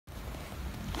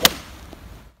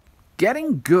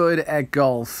Getting good at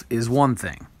golf is one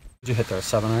thing. Did you hit there,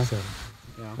 7-iron?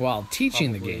 Yeah. While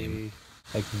teaching the game,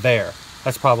 like there,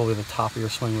 that's probably the top of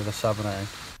your swing with a 7-iron.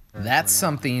 That's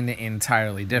something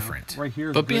entirely different. Right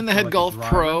here, But being the head golf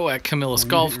pro at Camillus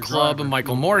Golf Club,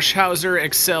 Michael Morschhauser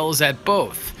excels at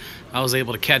both. I was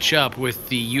able to catch up with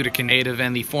the Utica native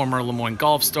and the former Lemoyne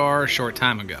golf star a short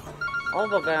time ago.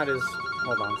 All of that is,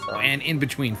 hold on, sorry. And in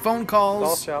between phone calls,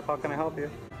 Golf shop, how can I help you?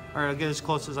 All right, I'll get as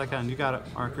close as I can. You got it.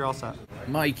 Mark, you're all set.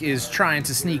 Mike is trying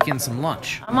to sneak in some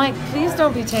lunch. Mike, please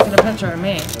don't be taking a picture of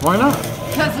me. Why not?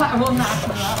 Because I will not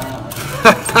come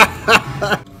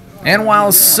up. And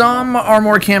while some are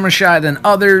more camera shy than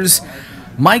others,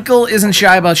 Michael isn't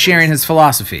shy about sharing his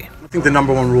philosophy. I think the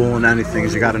number one rule in anything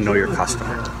is you got to know your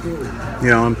customer. You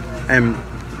know, and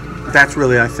that's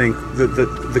really, I think,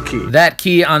 the key. That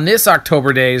key on this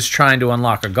October day is trying to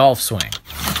unlock a golf swing.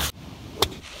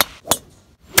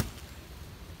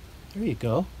 There you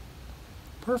go.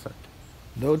 Perfect.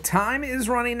 Though time is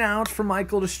running out for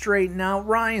Michael to straighten out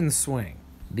Ryan's swing.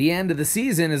 The end of the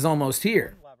season is almost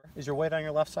here. Is your weight on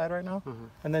your left side right now?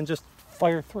 And then just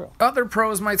fire through. Other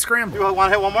pros might scramble. You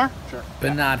want to hit one more? Sure.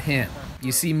 But not him.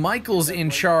 You see, Michael's in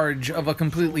charge of a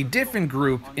completely different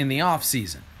group in the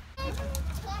off-season.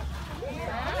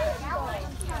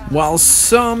 While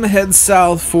some head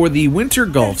south for the winter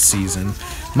golf season,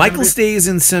 Michael stays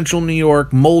in central New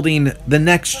York molding the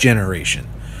next generation.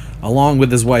 Along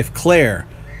with his wife Claire,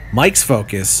 Mike's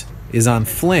focus is on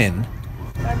Flynn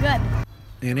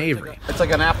and Avery. It's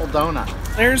like an apple donut.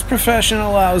 Claire's profession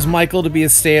allows Michael to be a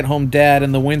stay-at-home dad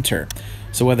in the winter.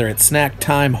 So whether it's snack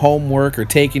time, homework, or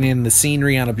taking in the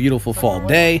scenery on a beautiful fall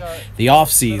day, the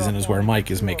off-season is where Mike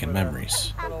is making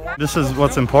memories. This is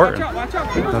what's important.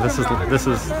 No, this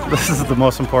is the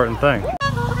most important thing.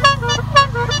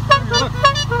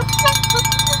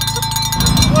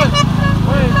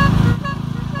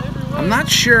 I'm not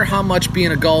sure how much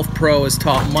being a golf pro has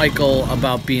taught Michael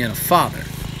about being a father,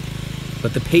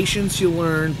 but the patience you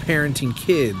learn parenting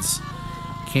kids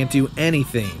can't do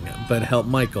anything but help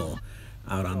Michael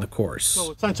out on the course.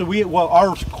 So essentially,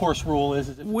 our course rule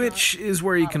is which is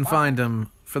where you can find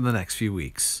him for the next few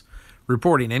weeks.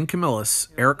 Reporting in Camillus,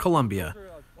 Eric Columbia,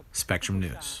 Spectrum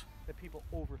News. that people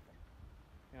overthink.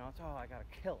 You know, it's, oh, I gotta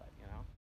kill it.